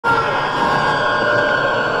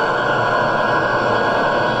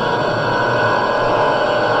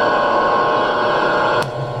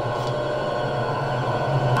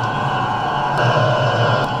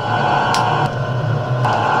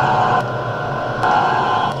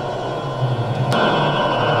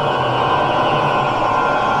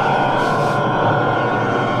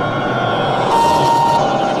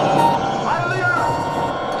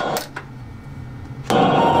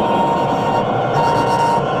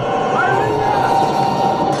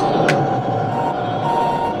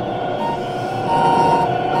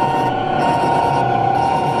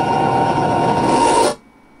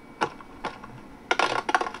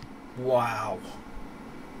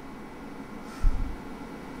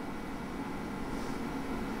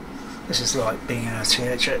This is like being in a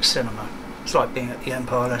THX cinema. It's like being at the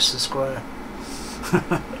Empire Leicester Square.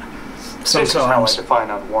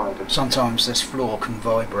 Sometimes this floor can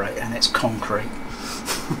vibrate and it's concrete.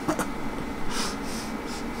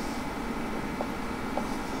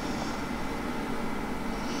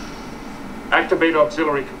 Activate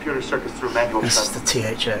auxiliary computer circuits through manual. This is the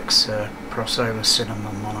THX crossover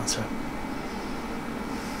cinema monitor.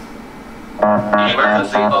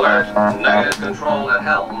 Emergency alert. Negative control at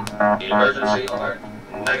helm. Emergency alert.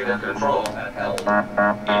 Negative control at helm.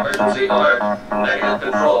 Emergency alert. Negative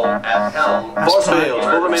control at helm.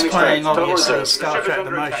 It's playing obviously Star Trek the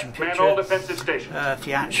Motion Picture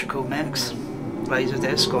theatrical mix,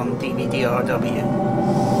 Laserdisc on DVD-RW.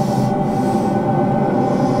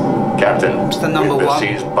 Captain, it's the number one.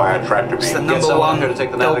 It's the number one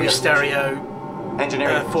Dolby Stereo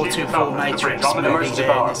 424 Matrix movie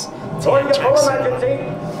there. This THX cinema.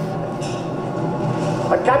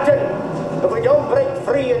 But Captain, if we don't break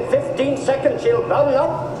free in 15 seconds, he'll burn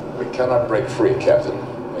up. We cannot break free, Captain.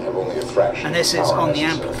 We have only a fraction. And this is on the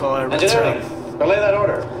amplifier return. Relay that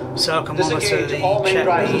order. So I can monitor check the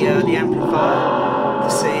amplifier to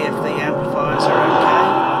see if the amplifiers are okay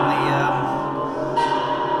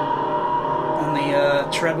on the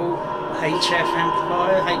treble HF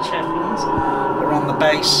amplifier, HF ones, or on the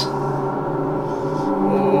bass,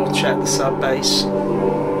 or check the sub bass.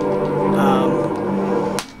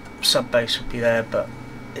 Sub bass would be there, but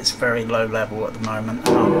it's very low level at the moment.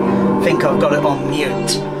 And I think I've got it on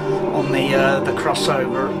mute on the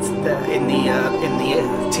crossover in the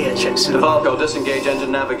THX cinema. DeFalco, disengage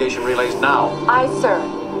engine navigation relays now. Aye, sir.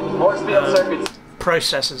 More speed up circuits.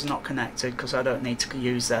 Processor's not connected because I don't need to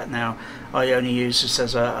use that now. I only use this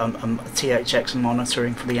as a THX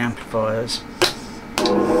monitoring for the amplifiers.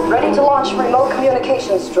 Ready to launch remote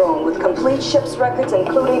communications drone with complete ship's records,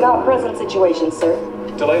 including our present situation, sir.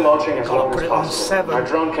 Delay launching as long put as it on possible. 7. Our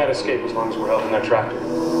drone can't escape as long as we're held in their tractor.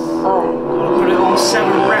 I'll put it on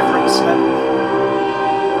 7 reference level.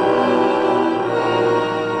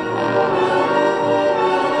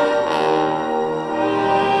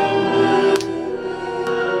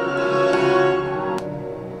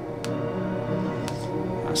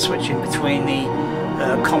 Switching between the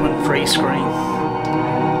common free screen.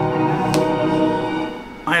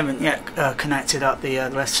 I haven't yet connected up the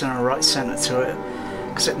left center, right center to it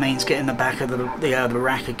because it means getting the back of the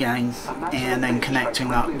rack again and then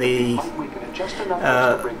connecting up the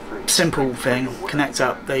simple thing. Connect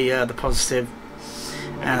up the positive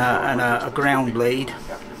and a ground lead,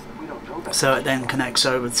 so it then connects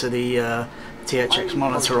over to the THX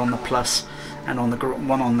monitor on the plus and on the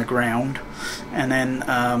one on the ground, and then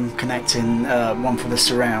connecting one for the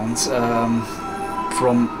surrounds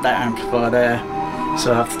from that amplifier there.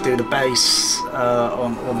 So I have to do the bass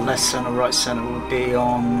on the left center, right center would be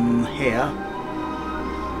on here,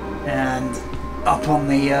 and up on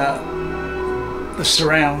the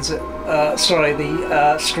surrounds. Sorry,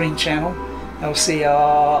 the screen channel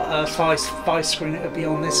LCR 5 screen. It would be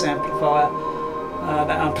on this amplifier.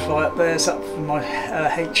 That amplifier up there is up for my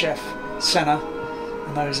HF center,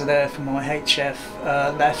 and those are there for my HF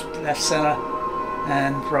left center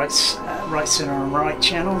and right center and right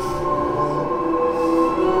channel.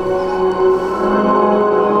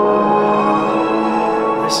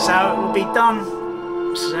 This is how it will be done.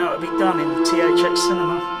 This is how it will be done in the THX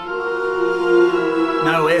cinema.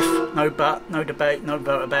 No if, no but, no debate, no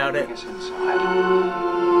vote about it.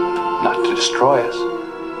 Not to destroy us.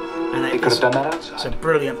 And They could have done that outside. It's a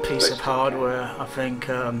brilliant piece of hardware. I think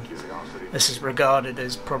this is regarded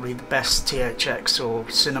as probably the best THX or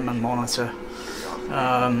cinema monitor,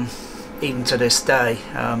 even to this day,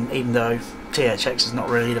 even though THX is not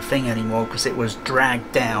really the thing anymore because it was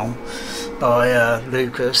dragged down by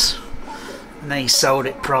Lucas, and then he sold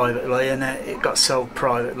it privately, and then it got sold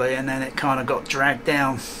privately, and then it kind of got dragged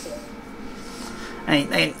down.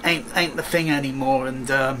 Ain't the thing anymore. And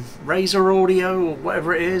Razor Audio or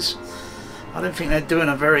whatever it is, I don't think they're doing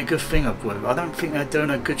a very good thing of it. I don't think they're doing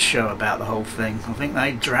a good show about the whole thing. I think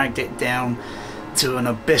they dragged it down to an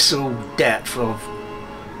abyssal depth of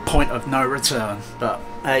point of no return. But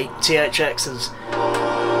hey, THX is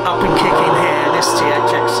up and kicking here. This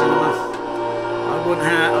THX cinema, I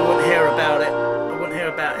wouldn't hear about it. I wouldn't hear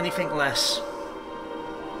about anything less.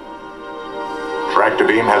 Tractor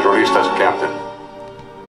beam has released us, Captain.